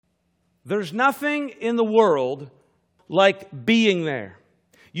There's nothing in the world like being there.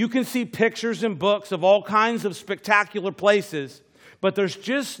 You can see pictures and books of all kinds of spectacular places, but there's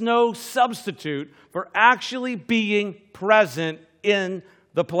just no substitute for actually being present in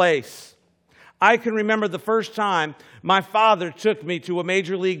the place. I can remember the first time my father took me to a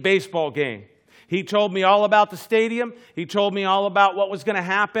Major League Baseball game. He told me all about the stadium. He told me all about what was going to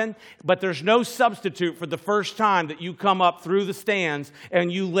happen. But there's no substitute for the first time that you come up through the stands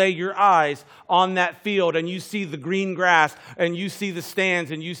and you lay your eyes on that field and you see the green grass and you see the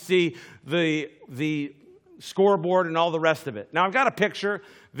stands and you see the scoreboard and all the rest of it. Now, I've got a picture.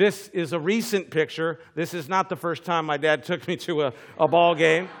 This is a recent picture. This is not the first time my dad took me to a ball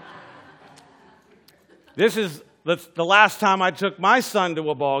game. This is the last time I took my son to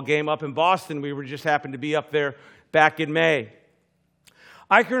a ball game up in Boston. We were just happened to be up there back in May.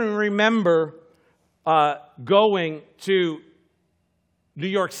 I can remember going to New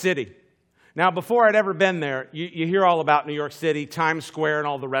York City. Now, before I'd ever been there, you hear all about New York City, Times Square, and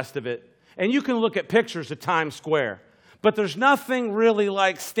all the rest of it. And you can look at pictures of Times Square. But there's nothing really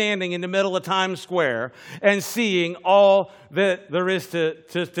like standing in the middle of Times Square and seeing all that there is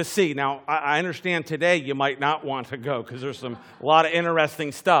to see. Now, I understand today you might not want to go because there's a lot of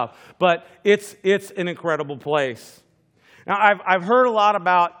interesting stuff. But it's an incredible place. Now, I've heard a lot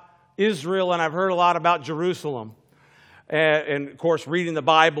about Israel and I've heard a lot about Jerusalem. And of course, reading the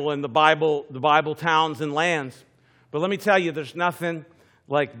Bible and the Bible towns and lands. But let me tell you, there's nothing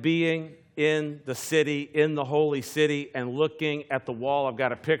like being in the city, in the holy city, and looking at the wall. I've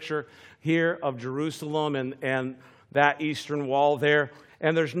got a picture here of Jerusalem and that eastern wall there.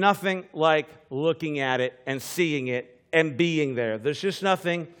 And there's nothing like looking at it and seeing it and being there. There's just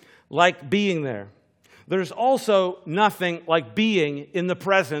nothing like being there. There's also nothing like being in the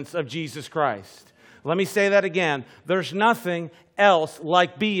presence of Jesus Christ. Let me say that again. There's nothing else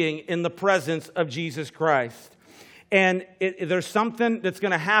like being in the presence of Jesus Christ. And there's something that's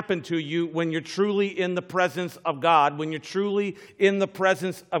going to happen to you when you're truly in the presence of God, when you're truly in the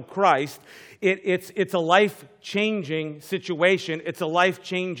presence of Christ. It's a life-changing situation. It's a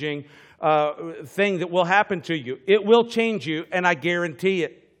life-changing thing that will happen to you. It will change you, and I guarantee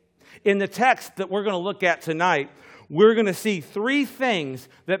it. In the text that we're going to look at tonight, we're going to see three things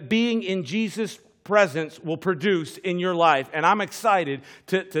that being in Jesus' presence will produce in your life. And I'm excited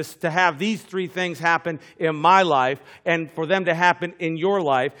to have these three things happen in my life and for them to happen in your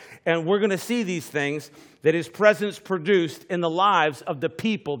life. And we're going to see these things that his presence produced in the lives of the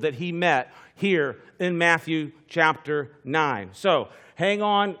people that he met here in Matthew chapter 9. So hang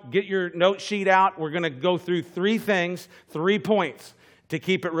on, get your note sheet out. We're going to go through three things, 3 points to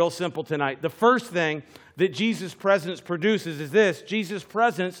keep it real simple tonight. The first thing that Jesus' presence produces is this. Jesus'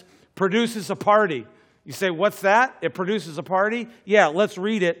 presence produces a party. You say, what's that? It produces a party? Yeah, let's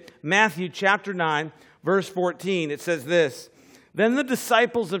read it. Matthew chapter 9, verse 14. It says this. Then the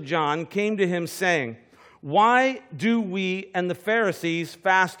disciples of John came to him saying, why do we and the Pharisees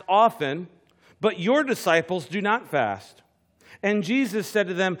fast often, but your disciples do not fast? And Jesus said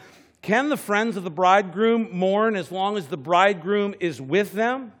to them, can the friends of the bridegroom mourn as long as the bridegroom is with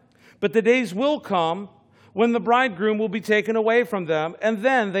them? But the days will come when the bridegroom will be taken away from them, and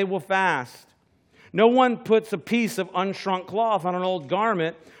then they will fast. No one puts a piece of unshrunk cloth on an old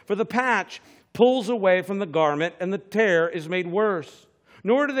garment, for the patch pulls away from the garment, and the tear is made worse.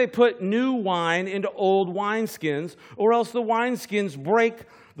 Nor do they put new wine into old wineskins, or else the wineskins break,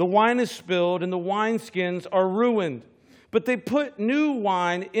 the wine is spilled, and the wineskins are ruined. But they put new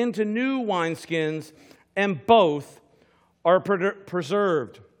wine into new wineskins, and both are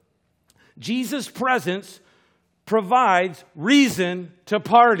preserved. Jesus' presence provides reason to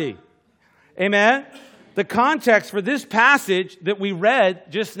party. Amen? The context for this passage that we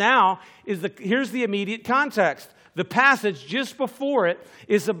read just now is here's the immediate context. The passage just before it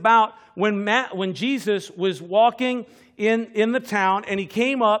is about when Jesus was walking in the town and he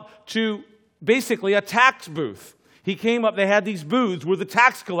came up to basically a tax booth. He came up, they had these booths where the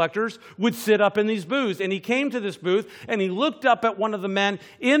tax collectors would sit up in these booths. And he came to this booth and he looked up at one of the men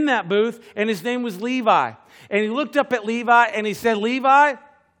in that booth and his name was Levi. And he looked up at Levi and he said, Levi,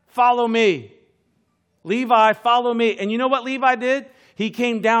 follow me. Levi, follow me. And you know what Levi did? He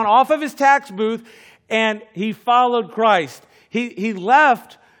came down off of his tax booth and he followed Christ. He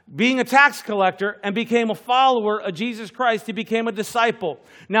left being a tax collector and became a follower of Jesus Christ. He became a disciple.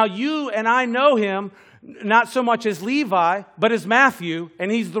 Now you and I know him not so much as Levi, but as Matthew,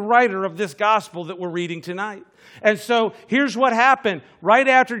 and he's the writer of this gospel that we're reading tonight. And so here's what happened. Right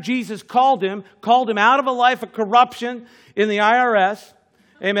after Jesus called him out of a life of corruption in the IRS,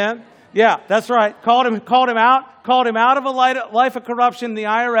 amen, Yeah, that's right. Called him out of a life of corruption, the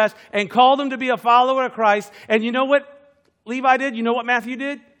IRS, and called him to be a follower of Christ. And you know what Levi did? You know what Matthew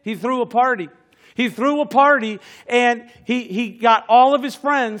did? He threw a party. He threw a party, and he got all of his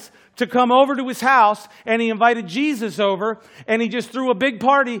friends to come over to his house, and he invited Jesus over, and he just threw a big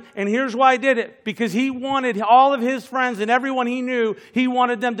party. And here's why he did it. Because he wanted all of his friends and everyone he knew, he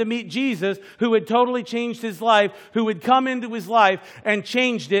wanted them to meet Jesus, who had totally changed his life, who had come into his life and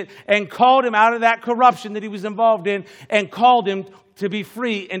changed it, and called him out of that corruption that he was involved in, and called him to be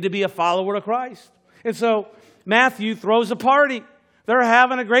free and to be a follower of Christ. And so Matthew throws a party. They're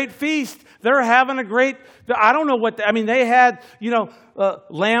having a great feast. They're having a great, I don't know what, they had,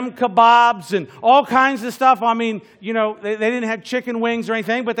 lamb kebabs and all kinds of stuff. They didn't have chicken wings or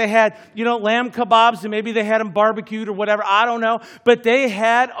anything, but they had, lamb kebabs, and maybe they had them barbecued or whatever. I don't know. But they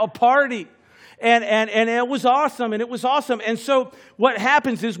had a party. And it was awesome, and it was awesome. And so what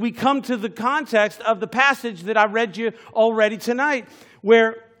happens is we come to the context of the passage that I read you already tonight,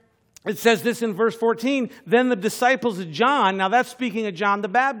 where it says this in verse 14, then the disciples of John, now that's speaking of John the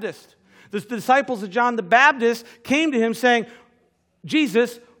Baptist. The disciples of John the Baptist came to him saying,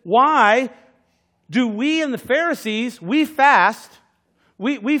 Jesus, why do we and the Pharisees, we fast,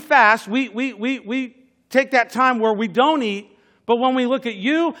 we fast, we take that time where we don't eat, but when we look at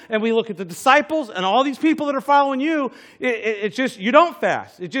you and we look at the disciples and all these people that are following you, it's just, you don't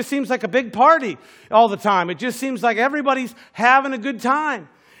fast. It just seems like a big party all the time. It just seems like everybody's having a good time.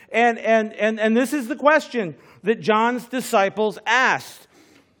 And this is the question that John's disciples asked.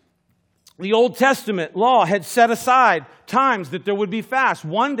 The Old Testament law had set aside times that there would be fast.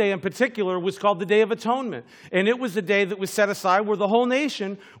 One day in particular was called the Day of Atonement. And it was a day that was set aside where the whole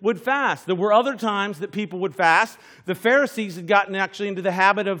nation would fast. There were other times that people would fast. The Pharisees had gotten actually into the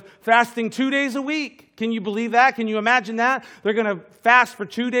habit of fasting 2 days a week. Can you believe that? Can you imagine that? They're going to fast for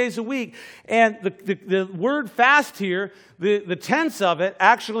 2 days a week. And the word fast here, the tense of it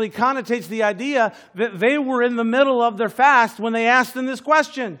actually connotates the idea that they were in the middle of their fast when they asked them this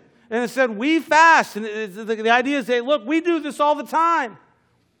question. And it said, we fast. And the idea is, look, we do this all the time.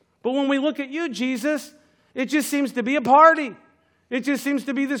 But when we look at you, Jesus, it just seems to be a party. It just seems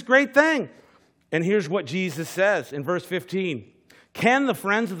to be this great thing. And here's what Jesus says in verse 15. Can the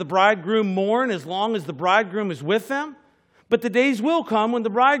friends of the bridegroom mourn as long as the bridegroom is with them? But the days will come when the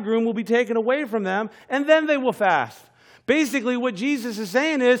bridegroom will be taken away from them, and then they will fast. Basically, what Jesus is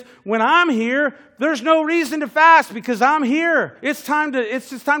saying is, when I'm here, there's no reason to fast because I'm here. It's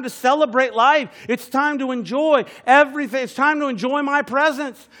just time to celebrate life. It's time to enjoy everything. It's time to enjoy my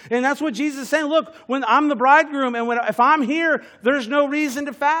presence. And that's what Jesus is saying. Look, when I'm the bridegroom and if I'm here, there's no reason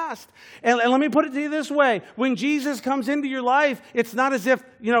to fast. And let me put it to you this way. When Jesus comes into your life, it's not as if,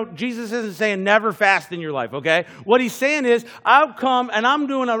 Jesus isn't saying never fast in your life, okay? What he's saying is, I've come and I'm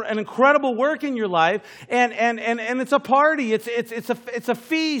doing an incredible work in your life, and it's a party. It's a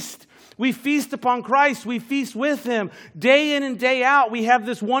feast. We feast upon Christ. We feast with him. Day in and day out, we have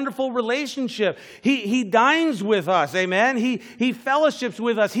this wonderful relationship. He dines with us, amen? He fellowships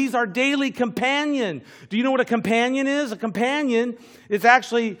with us. He's our daily companion. Do you know what a companion is? A companion is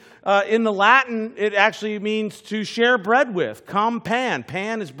actually, in the Latin, it actually means to share bread with. Compan.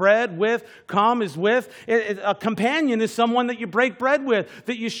 Pan is bread, with. Com is with. A companion is someone that you break bread with,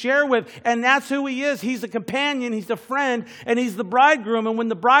 that you share with. And that's who he is. He's a companion. He's a friend. And he's the bridegroom. And when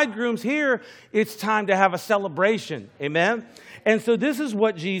the bridegroom's here, it's time to have a celebration. Amen? And so this is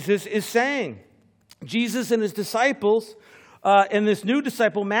what Jesus is saying. Jesus and his disciples, and this new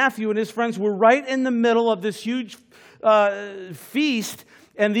disciple, Matthew, and his friends were right in the middle of this huge feast,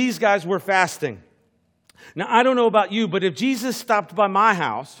 and these guys were fasting. Now, I don't know about you, but if Jesus stopped by my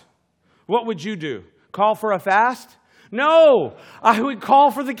house, what would you do? Call for a fast? No, I would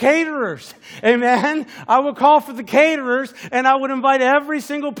call for the caterers. Amen? I would call for the caterers, and I would invite every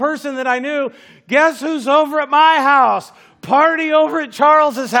single person that I knew. Guess who's over at my house? Party over at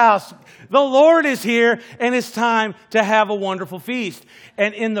Charles's house. The Lord is here, and it's time to have a wonderful feast.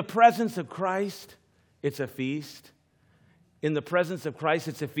 And in the presence of Christ, it's a feast. In the presence of Christ,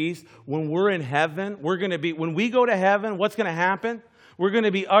 it's a feast. When we're in heaven, when we go to heaven, what's going to happen? We're going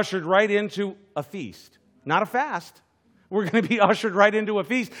to be ushered right into a feast. Not a fast. We're going to be ushered right into a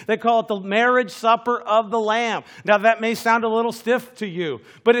feast. They call it the marriage supper of the Lamb. Now, that may sound a little stiff to you,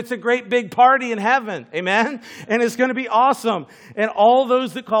 but it's a great big party in heaven. Amen? And it's going to be awesome. And all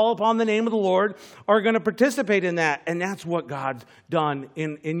those that call upon the name of the Lord are going to participate in that. And that's what God's done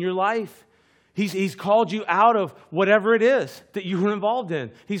in your life. He's called you out of whatever it is that you were involved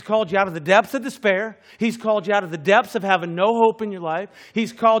in. He's called you out of the depths of despair. He's called you out of the depths of having no hope in your life.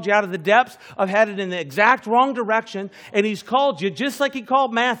 He's called you out of the depths of headed in the exact wrong direction. And he's called you, just like he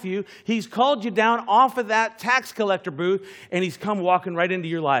called Matthew, he's called you down off of that tax collector booth, and he's come walking right into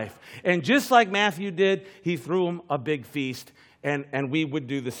your life. And just like Matthew did, he threw him a big feast, and we would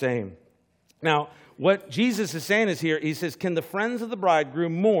do the same. Now, what Jesus is saying is here, he says, can the friends of the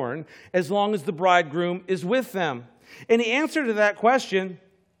bridegroom mourn as long as the bridegroom is with them? And the answer to that question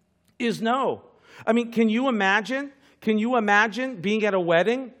is no. I mean, can you imagine being at a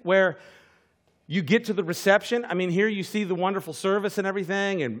wedding where you get to the reception? I mean, here you see the wonderful service and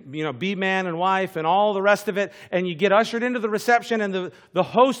everything, and, be man and wife and all the rest of it, and you get ushered into the reception, and the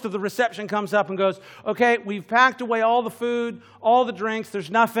host of the reception comes up and goes, okay, we've packed away all the food, all the drinks, there's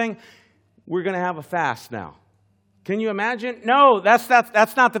nothing. We're going to have a fast now. Can you imagine? No, that's not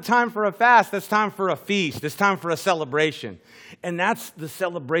the time for a fast. That's time for a feast. It's time for a celebration. And that's the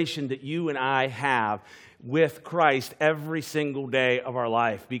celebration that you and I have with Christ every single day of our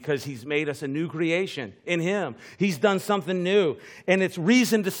life, because he's made us a new creation in him. He's done something new, and it's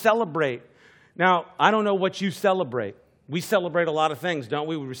reason to celebrate. Now, I don't know what you celebrate. We celebrate a lot of things, don't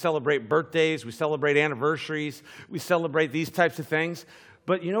we? We celebrate birthdays. We celebrate anniversaries. We celebrate these types of things.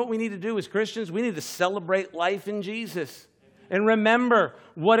 But you know what we need to do as Christians? We need to celebrate life in Jesus. And remember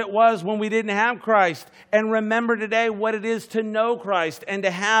what it was when we didn't have Christ. And remember today what it is to know Christ and to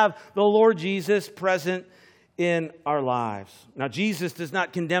have the Lord Jesus present in our lives. Now, Jesus does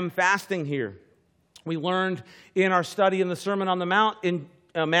not condemn fasting here. We learned in our study in the Sermon on the Mount in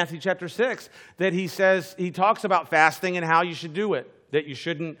Matthew chapter 6 that he talks about fasting and how you should do it. That you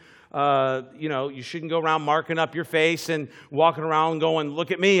shouldn't you shouldn't go around marking up your face and walking around going,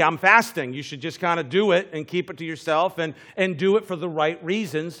 look at me, I'm fasting. You should just kind of do it and keep it to yourself and do it for the right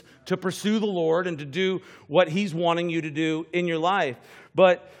reasons, to pursue the Lord and to do what he's wanting you to do in your life.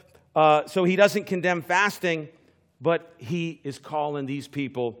 But so he doesn't condemn fasting, but he is calling these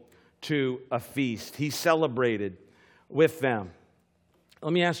people to a feast. He celebrated with them.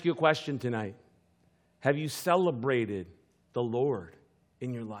 Let me ask you a question tonight. Have you celebrated the Lord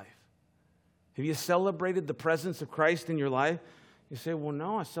in your life? Have you celebrated the presence of Christ in your life? You say, well,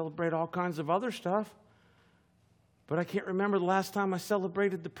 no, I celebrate all kinds of other stuff, but I can't remember the last time I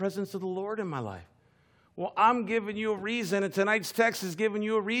celebrated the presence of the Lord in my life. Well, I'm giving you a reason, and tonight's text is giving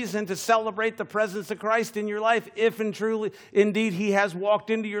you a reason to celebrate the presence of Christ in your life, if and truly, indeed, he has walked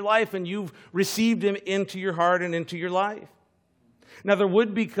into your life and you've received him into your heart and into your life. Now, there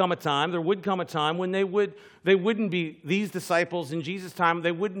would come a time when these disciples in Jesus' time,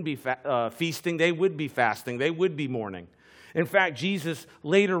 they wouldn't be feasting, they would be fasting, they would be mourning. In fact, Jesus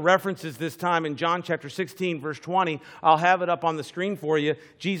later references this time in John chapter 16, verse 20. I'll have it up on the screen for you.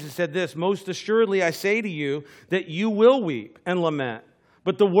 Jesus said this, most assuredly I say to you that you will weep and lament,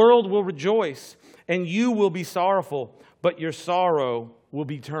 but the world will rejoice, and you will be sorrowful, but your sorrow will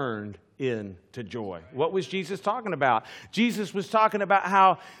be turned into joy. What was Jesus talking about? Jesus was talking about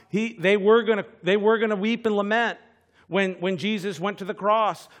how they were going to weep and lament when Jesus went to the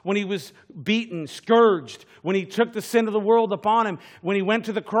cross, when he was beaten, scourged, when he took the sin of the world upon him, when he went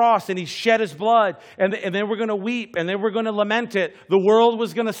to the cross and he shed his blood, and they were going to weep and they were going to lament it. The world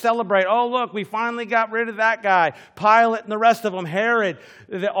was going to celebrate. Oh, look, we finally got rid of that guy. Pilate and the rest of them, Herod,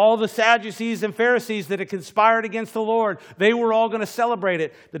 all the Sadducees and Pharisees that had conspired against the Lord, they were all going to celebrate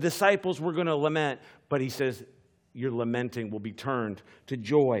it. The disciples were going to lament. But he says, your lamenting will be turned to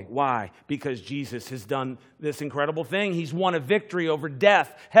joy. Why? Because Jesus has done this incredible thing. He's won a victory over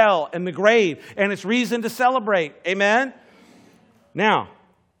death, hell, and the grave. And it's reason to celebrate. Amen? Now,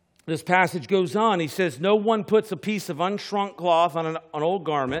 this passage goes on. He says, no one puts a piece of unshrunk cloth on an old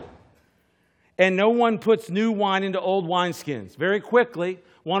garment, and no one puts new wine into old wineskins. Very quickly,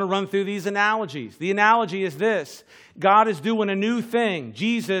 want to run through these analogies. The analogy is this. God is doing a new thing.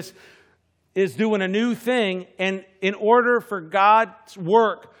 Jesus is doing a new thing, and in order for God's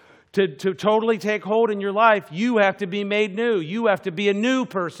work to totally take hold in your life, you have to be made new. You have to be a new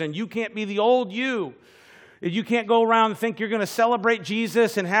person. You can't be the old you. You can't go around and think you're going to celebrate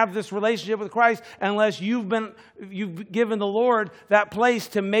Jesus and have this relationship with Christ unless you've given the Lord that place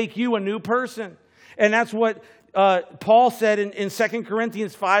to make you a new person. And that's what Paul said in 2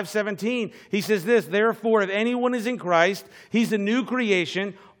 Corinthians 5:17. He says this, therefore, if anyone is in Christ, he's a new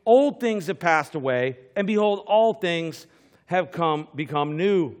creation. Old things have passed away, and behold, all things have become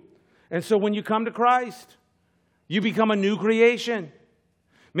new. And so when you come to Christ, you become a new creation.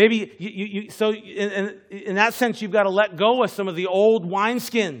 Maybe so in that sense, you've got to let go of some of the old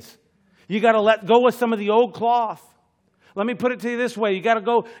wineskins. You've got to let go of some of the old cloth. Let me put it to you this way. You got to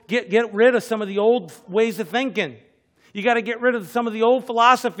go get rid of some of the old ways of thinking. You got to get rid of some of the old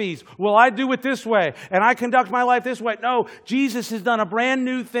philosophies. Well, I do it this way, and I conduct my life this way. No, Jesus has done a brand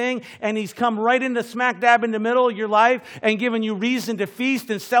new thing, and He's come right into smack dab in the middle of your life and given you reason to feast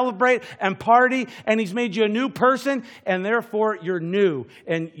and celebrate and party, and He's made you a new person, and therefore you're new,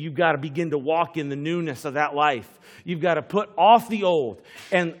 and you've got to begin to walk in the newness of that life. You've got to put off the old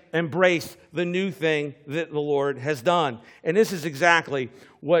and embrace the new thing that the Lord has done. And this is exactly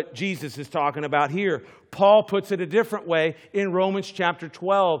what Jesus is talking about here. Paul puts it a different way in Romans chapter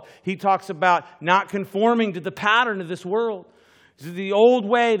 12. He talks about not conforming to the pattern of this world. The old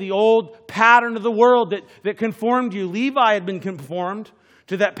way, the old pattern of the world that conformed you. Levi had been conformed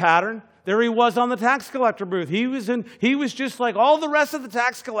to that pattern. There he was on the tax collector booth. He was just like all the rest of the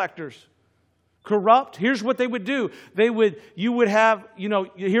tax collectors. Corrupt. Here's what they would do. You would have,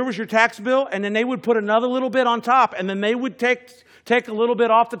 here was your tax bill, and then they would put another little bit on top, and then they would take a little bit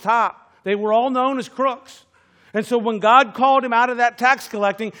off the top. They were all known as crooks. And so when God called him out of that tax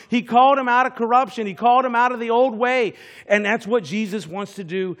collecting, He called him out of corruption. He called him out of the old way. And that's what Jesus wants to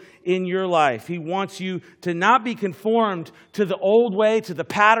do in your life. He wants you to not be conformed to the old way, to the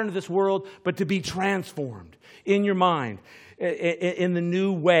pattern of this world, but to be transformed in your mind, in the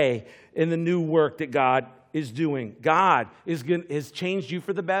new way, in the new work that God is doing. God has changed you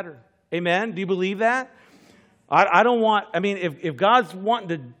for the better. Amen? Do you believe that? If God's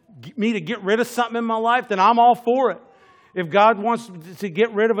wanting me to get rid of something in my life, then I'm all for it. If God wants to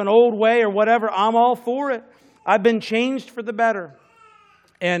get rid of an old way or whatever, I'm all for it. I've been changed for the better.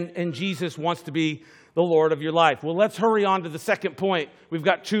 And Jesus wants to be the Lord of your life. Well, let's hurry on to the second point. We've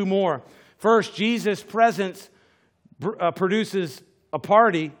got two more. First, Jesus' presence produces a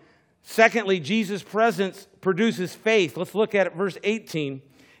party. Secondly, Jesus' presence produces faith. Let's look at it, verse 18.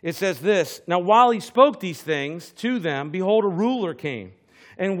 It says this, "Now while He spoke these things to them, behold, a ruler came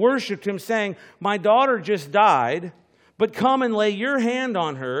and worshipped Him, saying, 'My daughter just died, but come and lay your hand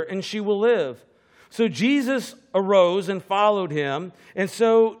on her, and she will live.' So Jesus arose and followed Him, and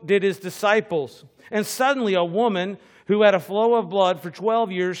so did His disciples. And suddenly a woman who had a flow of blood for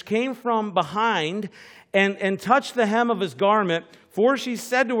 12 years came from behind and touched the hem of His garment, for she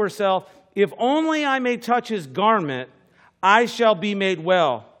said to herself, 'If only I may touch His garment, I shall be made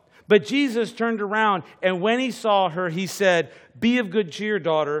well.' But Jesus turned around, and when He saw her, He said, 'Be of good cheer,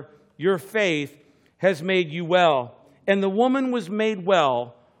 daughter, your faith has made you well.' And the woman was made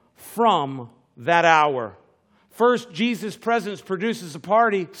well from that hour." First, Jesus' presence produces a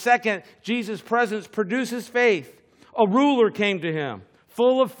party. Second, Jesus' presence produces faith. A ruler came to Him,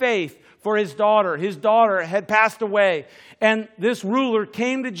 full of faith for his daughter. His daughter had passed away. And this ruler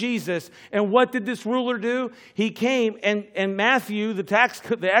came to Jesus. And what did this ruler do? He came, and Matthew,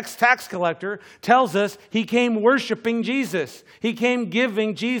 the ex-tax collector, tells us he came worshiping Jesus. He came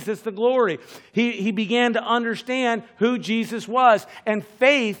giving Jesus the glory. He began to understand who Jesus was. And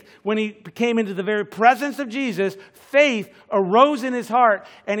faith, when he came into the very presence of Jesus, faith arose in his heart.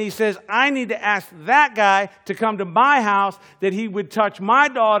 And he says, I need to ask that guy to come to my house, that he would touch my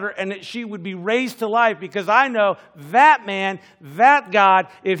daughter and that she would be raised to life, because I know that man, that God,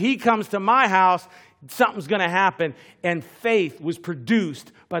 if he comes to my house, something's going to happen. And faith was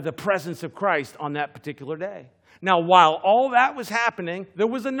produced by the presence of Christ on that particular day. Now, while all that was happening, there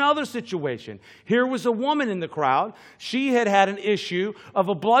was another situation. Here was a woman in the crowd. She had had an issue of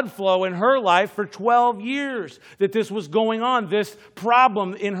a blood flow in her life for 12 years, that this was going on, this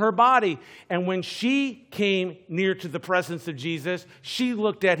problem in her body. And when she came near to the presence of Jesus, she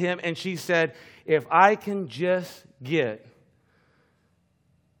looked at Him and she said, if I can just get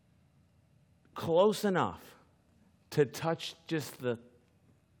close enough to touch just the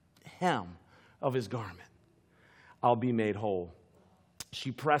hem of His garment, I'll be made whole.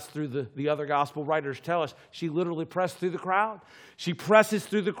 She pressed through the other gospel writers tell us, she literally pressed through the crowd. She presses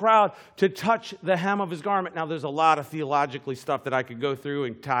through the crowd to touch the hem of His garment. Now, there's a lot of theologically stuff that I could go through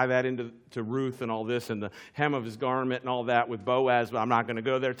and tie that into Ruth and all this, and the hem of His garment and all that with Boaz, but I'm not going to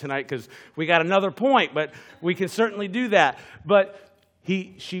go there tonight because we got another point, but we can certainly do that. But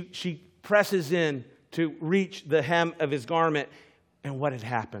she presses in to reach the hem of His garment, and what had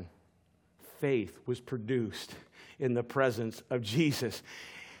happened? Faith was produced in the presence of Jesus.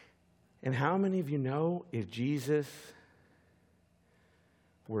 And how many of you know, if Jesus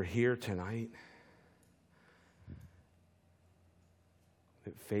were here tonight,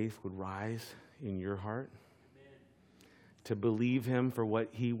 that faith would rise in your heart? Amen. To believe Him for what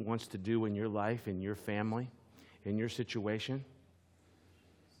He wants to do in your life, in your family, in your situation?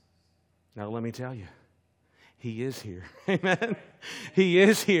 Now let me tell you, He is here. Amen. He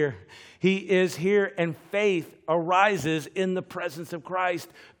is here. He is here, and faith arises in the presence of Christ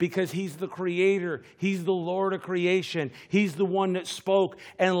because He's the Creator. He's the Lord of creation. He's the one that spoke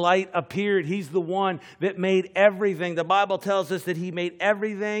and light appeared. He's the one that made everything. The Bible tells us that He made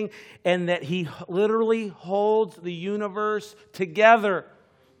everything and that He literally holds the universe together.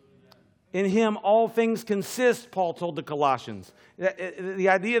 In Him, all things consist, Paul told the Colossians. The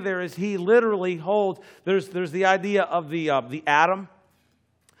idea there is He literally holds. There's the idea of the atom.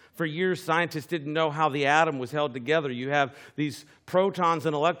 For years, scientists didn't know how the atom was held together. You have these protons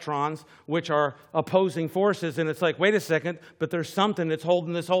and electrons, which are opposing forces, and it's like, wait a second, but there's something that's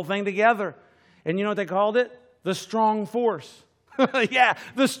holding this whole thing together. And you know what they called it? The strong force. Yeah,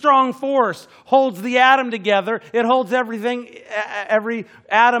 the strong force holds the atom together. It holds everything, every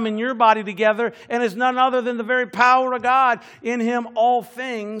atom in your body together, and is none other than the very power of God. In Him, all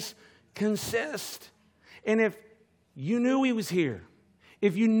things consist. And if you knew He was here,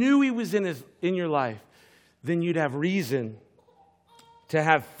 if you knew He was in your life, then you'd have reason to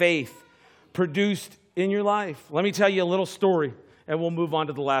have faith produced in your life. Let me tell you a little story, and we'll move on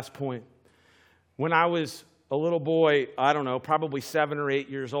to the last point. When I was a little boy, I don't know, probably 7 or 8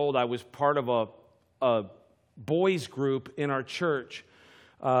 years old, I was part of a boys group in our church.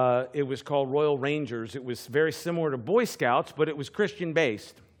 It was called Royal Rangers. It was very similar to Boy Scouts, but it was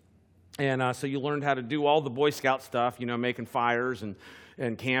Christian-based. And so you learned how to do all the Boy Scout stuff, you know, making fires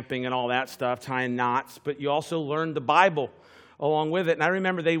and camping and all that stuff, tying knots. But you also learned the Bible along with it. And I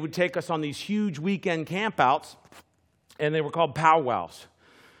remember they would take us on these huge weekend campouts, and they were called powwows.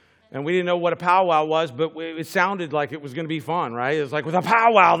 And we didn't know what a powwow was, but it sounded like it was going to be fun, right? It was like, with a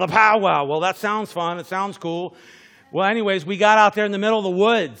powwow, the powwow. Well, that sounds fun. It sounds cool. Well, anyways, we got out there in the middle of the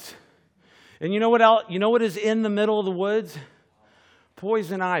woods. And you know what else? You know what is in the middle of the woods?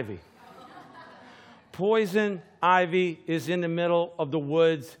 Poison ivy. Poison ivy is in the middle of the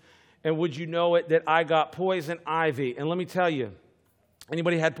woods. And would you know it that I got poison ivy? And let me tell you,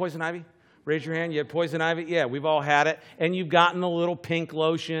 anybody had poison ivy? Raise your hand. You had poison ivy? Yeah, we've all had it. And you've gotten a little pink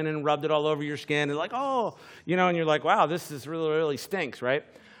lotion and rubbed it all over your skin. And like, oh, you know, and you're like, wow, this is really stinks, right?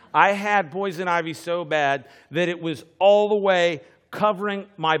 I had poison ivy so bad that it was all the way covering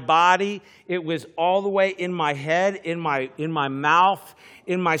my body. It was all the way in my head, in my mouth,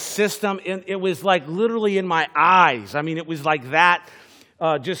 in my system. It was like literally in my eyes. I mean, it was like that,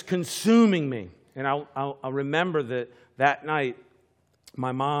 just consuming me. And I'll remember that night,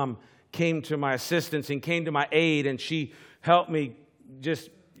 my mom came to my assistance and came to my aid, and she helped me just,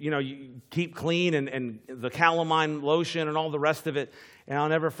 you know, keep clean and the calamine lotion and all the rest of it. And I'll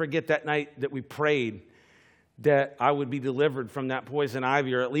never forget that night that we prayed that I would be delivered from that poison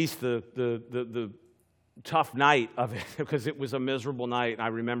ivy, or at least the tough night of it, because it was a miserable night, and I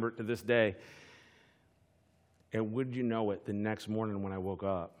remember it to this day. And would you know it, the next morning when I woke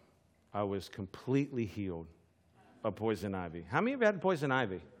up, I was completely healed of poison ivy. How many of you had poison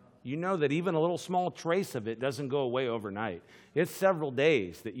ivy? You know that even a little small trace of it doesn't go away overnight. It's several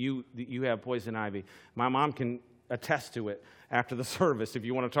days that you have poison ivy. My mom can attest to it after the service if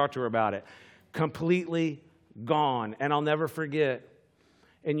you want to talk to her about it. Completely gone. And I'll never forget.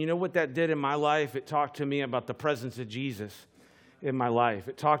 And you know what that did in my life? It talked to me about the presence of Jesus in my life.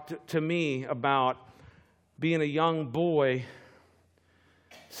 It talked to me about being a young boy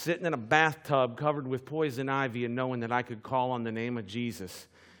sitting in a bathtub covered with poison ivy and knowing that I could call on the name of Jesus,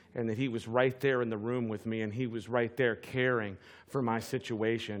 and that He was right there in the room with me, and He was right there caring for my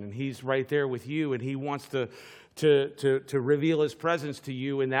situation. And He's right there with you, and He wants to reveal His presence to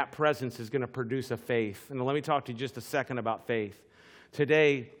you, and that presence is going to produce a faith. And let me talk to you just a second about faith.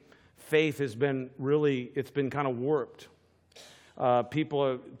 Today, faith has been it's been kind of warped.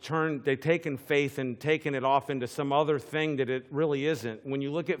 People they've taken faith and taken it off into some other thing that it really isn't. When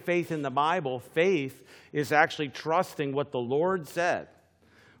you look at faith in the Bible, faith is actually trusting what the Lord said.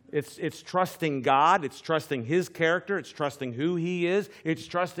 It's trusting God. It's trusting His character. It's trusting who He is. It's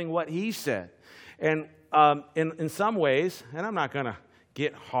trusting what He said. And in some ways, and I'm not going to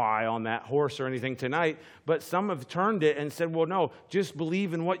get high on that horse or anything tonight, but some have turned it and said, well, no, just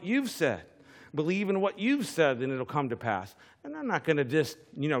believe in what you've said. Believe in what you've said, and it'll come to pass. And I'm not going to just,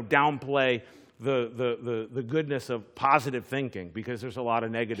 downplay the goodness of positive thinking, because there's a lot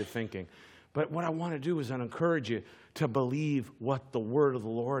of negative thinking. But what I want to do is encourage you to believe what the word of the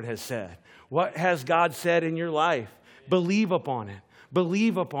Lord has said. What has God said in your life? Believe upon it.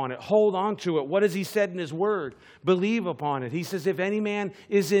 Believe upon it. Hold on to it. What has He said in His word? Believe upon it. He says, if any man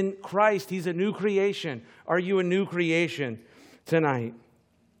is in Christ, he's a new creation. Are you a new creation tonight?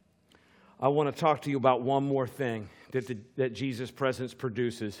 I want to talk to you about one more thing that Jesus' presence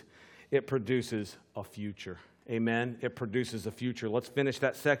produces. It produces a future. Amen. It produces a future. Let's finish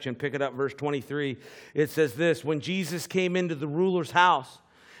that section. Pick it up, verse 23. It says this, when Jesus came into the ruler's house,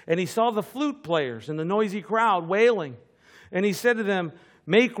 and he saw the flute players and the noisy crowd wailing, and he said to them,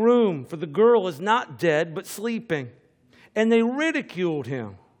 make room, for the girl is not dead, but sleeping. And they ridiculed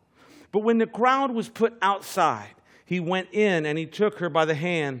him. But when the crowd was put outside, he went in and he took her by the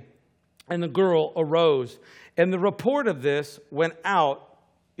hand, and the girl arose. And the report of this went out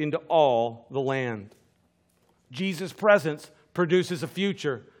into all the land. Jesus' presence produces a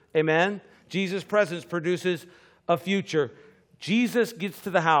future. Amen? Jesus' presence produces a future. Jesus gets to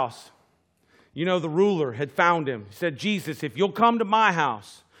the house. You know, the ruler had found him. He said, Jesus, if you'll come to my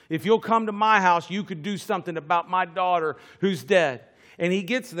house, you could do something about my daughter who's dead. And he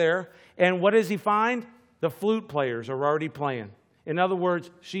gets there, and what does he find? The flute players are already playing. In other words,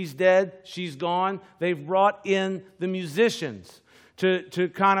 she's dead, she's gone. They've brought in the musicians to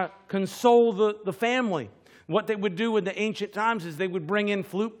kind of console the family. What they would do in the ancient times is they would bring in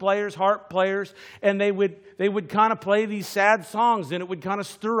flute players, harp players, and they would kind of play these sad songs, and it would kind of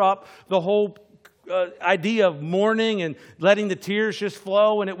stir up the whole idea of mourning and letting the tears just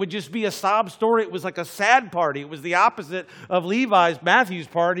flow, and it would just be a sob story. It was like a sad party. It was the opposite of Matthew's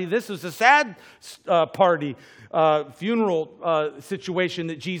party. This was a sad party, funeral situation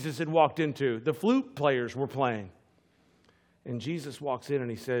that Jesus had walked into. The flute players were playing. And Jesus walks in and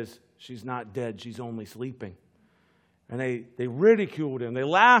he says, she's not dead, she's only sleeping. And they ridiculed him. They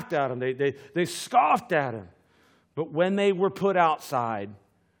laughed at him. They scoffed at him. But when they were put outside,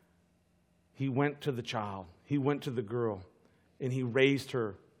 he went to the child. He went to the girl. And he raised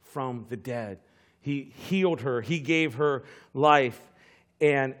her from the dead. He healed her. He gave her life.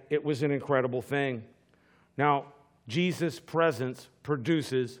 And it was an incredible thing. Now, Jesus' presence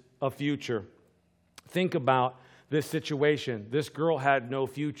produces a future. Think about this situation. This girl had no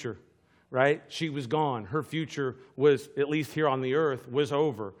future. Right? She was gone. Her future was, at least here on the earth, was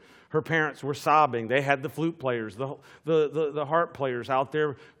over. Her parents were sobbing. They had the flute players, the harp players out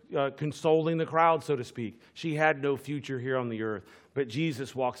there consoling the crowd, so to speak. She had no future here on the earth. But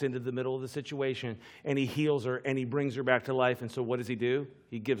Jesus walks into the middle of the situation, and he heals her, and he brings her back to life. And so what does he do?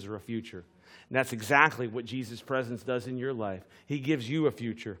 He gives her a future. And that's exactly what Jesus' presence does in your life. He gives you a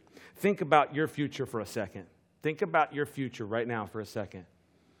future. Think about your future for a second. Think about your future right now for a second.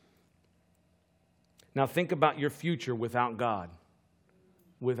 Now think about your future without God,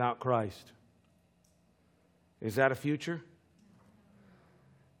 without Christ. Is that a future?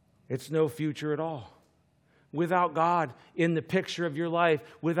 It's no future at all. Without God in the picture of your life,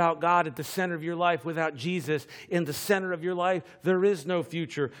 without God at the center of your life, without Jesus in the center of your life, there is no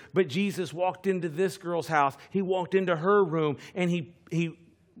future. But Jesus walked into this girl's house. He walked into her room, and he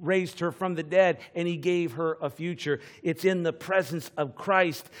raised her from the dead, and he gave her a future. It's in the presence of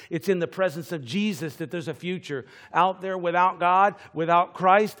Christ. It's in the presence of Jesus that there's a future. Out there without God, without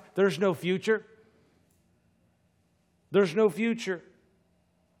Christ, there's no future. There's no future.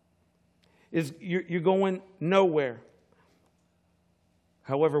 You're going nowhere.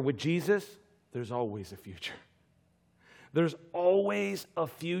 However, with Jesus, there's always a future. There's always a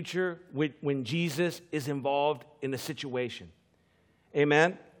future when Jesus is involved in a situation.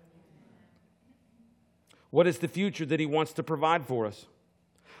 Amen? What is the future that he wants to provide for us?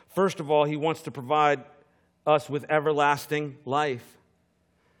 First of all, he wants to provide us with everlasting life.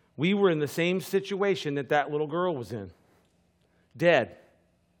 We were in the same situation that little girl was in. Dead.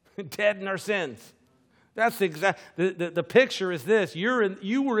 Dead in our sins. That's the exact. The picture is this.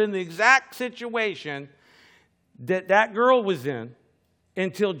 You were in the exact situation that girl was in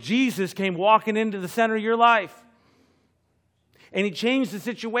until Jesus came walking into the center of your life. And he changed the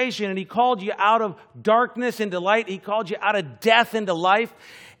situation, and he called you out of darkness into light. He called you out of death into life.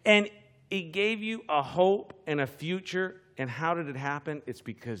 And he gave you a hope and a future. And how did it happen? It's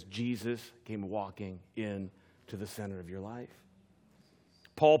because Jesus came walking into the center of your life.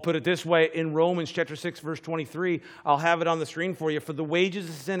 Paul put it this way in Romans chapter 6, verse 23. I'll have it on the screen for you. For the wages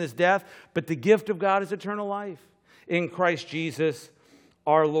of sin is death, but the gift of God is eternal life in Christ Jesus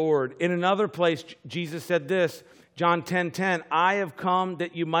our Lord. In another place, Jesus said this, John 10:10, I have come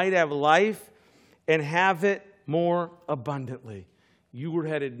that you might have life and have it more abundantly. You were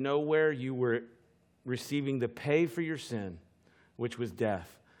headed nowhere. You were receiving the pay for your sin, which was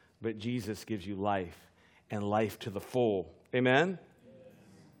death. But Jesus gives you life, and life to the full. Amen?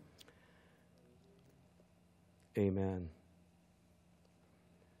 Amen.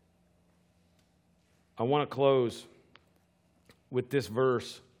 I want to close with this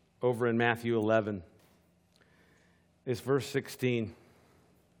verse over in Matthew 11. It's verse 16,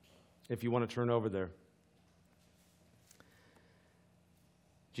 if you want to turn over there.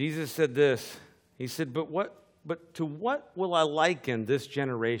 Jesus said this. He said, but what But to what will I liken this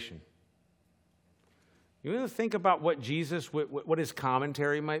generation? You want to think about what Jesus, what his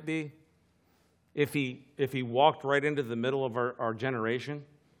commentary might be if he walked right into the middle of our generation?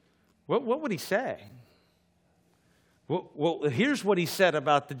 What would he say? Well, here's what he said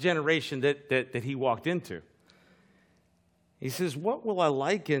about the generation that he walked into. He says, what will I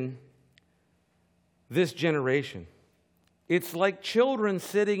liken this generation? It's like children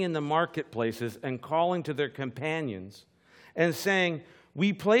sitting in the marketplaces and calling to their companions and saying,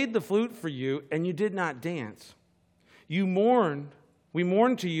 we played the flute for you and you did not dance. We mourned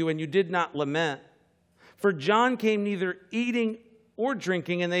to you and you did not lament. For John came neither eating or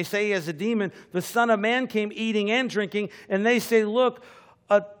drinking, and they say he has a demon. The Son of Man came eating and drinking, and they say, look,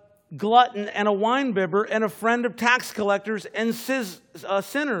 a glutton and a winebibber and a friend of tax collectors and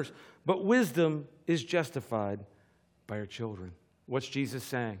sinners. But wisdom is justified by her children. What's Jesus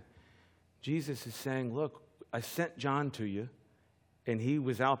saying? Jesus is saying, look, I sent John to you, and he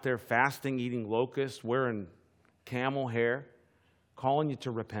was out there fasting, eating locusts, wearing camel hair, calling you to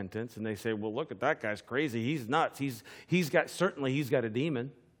repentance. And they say, well, look at that guy's crazy. He's nuts. He's got a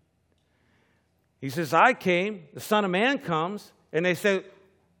demon. He says, I came, the Son of Man comes, and they say,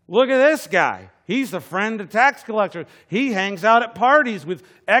 look at this guy. He's a friend of tax collectors. He hangs out at parties with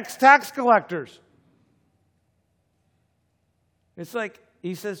ex-tax collectors. It's like,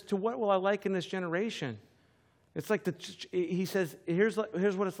 he says, to what will I liken this generation? It's like, he says, here's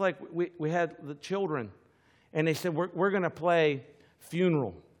what it's like. We had the children, and they said, we're going to play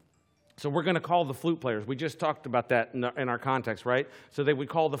funeral. So we're going to call the flute players. We just talked about that in our context, right? So they would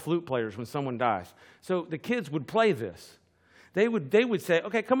call the flute players when someone dies. So the kids would play this. They would say,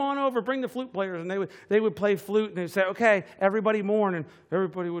 okay, come on over, bring the flute players. And they would play flute, and they'd say, okay, everybody mourn. And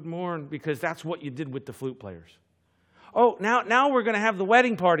everybody would mourn because that's what you did with the flute players. Oh, now we're going to have the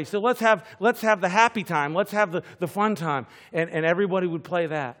wedding party. So let's have the happy time. Let's have the fun time. And everybody would play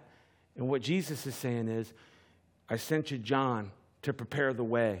that. And what Jesus is saying is, I sent you John to prepare the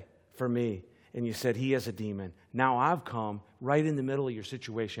way for me. And you said, he has a demon. Now I've come right in the middle of your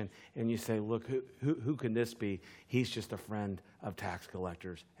situation. And you say, look, who can this be? He's just a friend of tax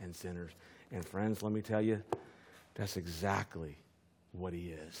collectors and sinners. And friends, let me tell you, that's exactly what he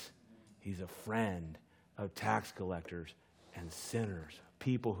is. He's a friend of tax collectors and sinners,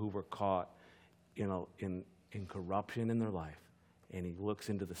 people who were caught in corruption in their life. And he looks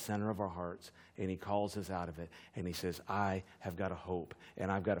into the center of our hearts, and he calls us out of it, and he says, I have got a hope,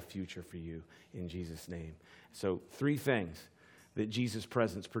 and I've got a future for you in Jesus' name. So 3 things that Jesus'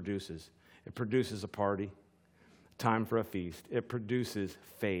 presence produces. It produces a party, time for a feast. It produces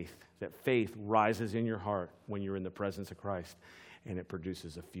faith, that faith rises in your heart when you're in the presence of Christ. And it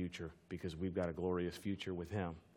produces a future, because we've got a glorious future with him.